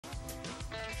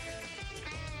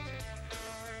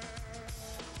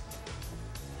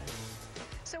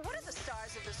So what are the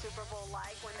stars of the Super Bowl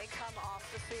like when they come off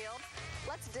the field?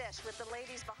 Let's dish with the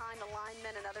ladies behind the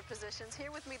linemen and other positions.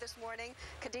 Here with me this morning,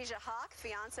 Khadijah Hawk,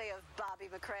 fiance of Bobby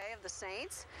McCray of the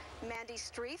Saints. Mandy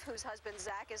Streif, whose husband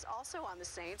Zach is also on the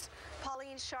Saints.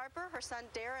 Pauline Sharper, her son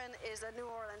Darren is a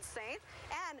New Orleans Saint.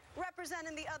 And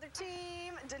representing the other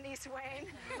team, Denise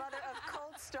Wayne, mother of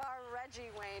Colts star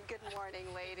Reggie Wayne. Good morning,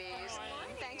 ladies. Good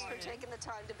morning. Thanks for taking the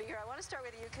time to be here. I want to start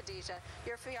with you, Khadijah.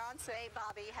 Your fiance,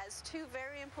 Bobby, has two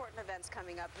very important events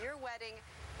coming up, your wedding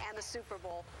and the Super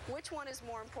Bowl. Which one is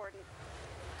more important?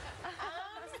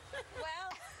 Well,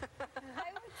 I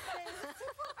would say the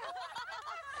Super Bowl.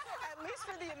 At least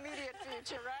for the immediate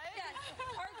future, right? Yes.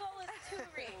 Our goal is 2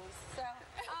 rings, so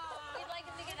we'd like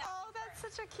him to get out. Oh, that's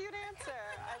such a cute answer.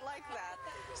 I like that.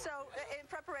 So, in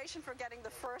preparation for getting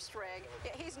the first ring,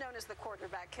 he's known as the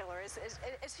quarterback killer.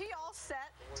 Is he all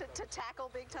set to tackle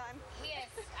big time?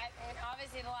 Yes. And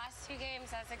obviously, the last 2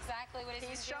 games, that's exactly what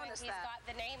he's shown doing. us He's that. got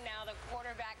the name now, the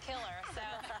quarterback killer. So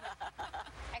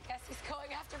I guess he's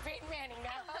going after Peyton Manning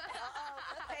now.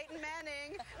 Peyton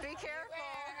Manning, be careful.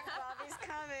 Bobby's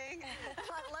coming.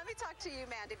 Let me talk to you,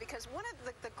 Mandy, because one of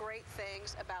the great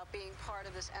things about being part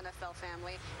of this NFL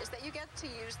family is that you get to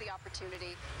use the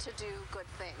opportunity to do good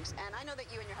things. And I know that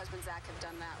you and your husband, Zach, have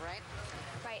done that, right?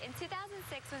 Right. In 2006,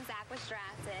 when Zach was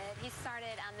drafted, he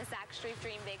started the Zach Streif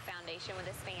Dream Big Foundation with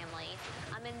his family.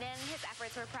 And then his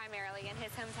efforts were primarily in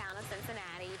his hometown of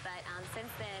Cincinnati. But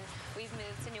since then, we've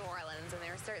moved to New Orleans, and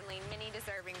there are certainly many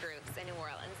deserving groups in New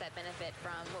Orleans that benefit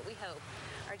from what we hope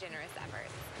are generous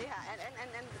efforts. Yeah, and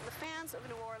the fans of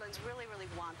New Orleans really, really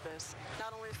want this,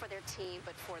 not only for their team,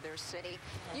 but for their city.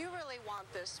 You really want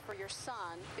this for your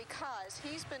son because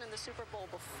he's been in the Super Bowl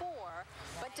before,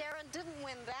 but Darren didn't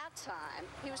win that time.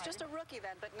 He was just a rookie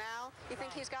then, but now you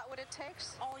think he's got what it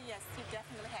takes? Oh, yes, he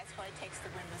definitely has what it takes to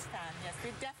win this time. Yes,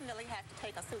 we definitely have to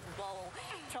take a Super Bowl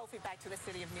trophy back to the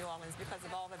city of New Orleans because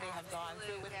of all that they have gone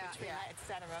through with Katrina,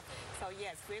 etc. So,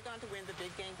 yes, we're going to win the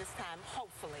big game this time,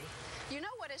 hopefully. You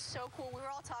know what is so cool? We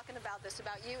were all talking about this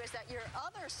about you, is that your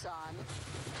other son's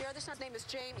name is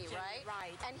Jamie, right?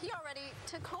 Right. And he already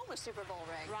took home a Super Bowl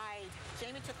ring. Right.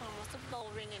 Jamie took home a Super Bowl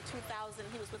ring in 2000.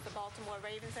 He was with the Baltimore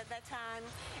Ravens at that time,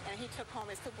 and he took home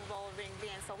his Super Bowl ring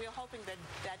then. So we're hoping that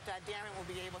Darren will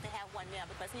be able to have one now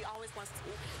because he always wants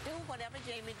to do whatever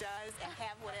Jamie does and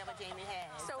have whatever Jamie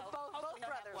has. So both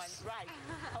brothers. Right.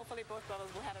 Hopefully both brothers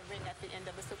will have a ring at the end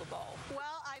of the Super Bowl.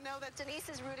 Well, I know that Denise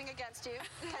is rooting against you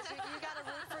because you got to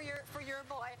root for your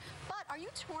boy. But are you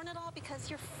torn at all because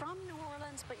you're from New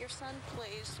Orleans, but your son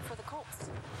plays for the Colts?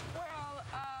 Well,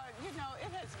 you know, it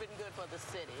has been good for the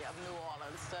city of New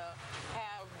Orleans to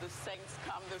have the Saints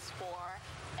come this far.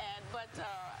 But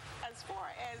as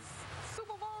far as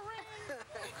Super Bowl ring,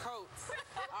 Colts,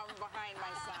 I'm behind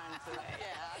my son today.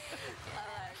 Yeah. All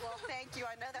right. Well, thank you.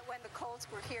 I know that when the Colts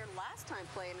were here last time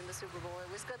playing in the Super Bowl, it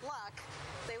was good luck.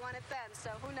 They won it then,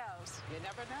 so who knows? You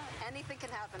never know. Anything can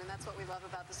happen, and that's what we love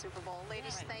about the Super Bowl.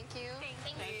 Ladies, thank you.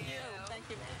 Thank you. Thank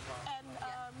you. And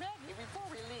Maggie, before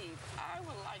we leave, I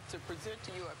would like to present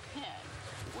to you a pen.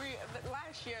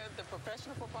 Last year, the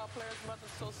Professional Football Players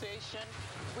Mothers Association,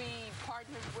 we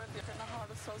partnered with the Infinite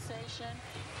Heart Association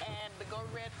and the Go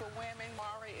Red for Women.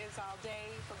 Mari is our day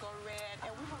for Go Red,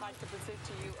 and we would like to present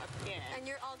to you a pen. And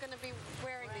you're all going to be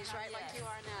wearing these, right, like you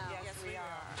are now? Yes, we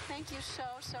are. Thank you so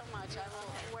much. I will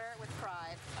wear it with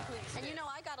pride. And you know,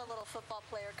 I got a little football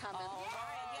player coming. All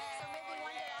right. So maybe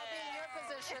one day I'll be in your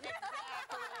position.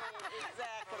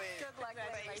 Exactly. Good luck.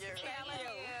 Thank you.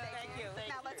 Thank you.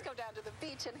 Now let's go down to the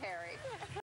beach and Harry.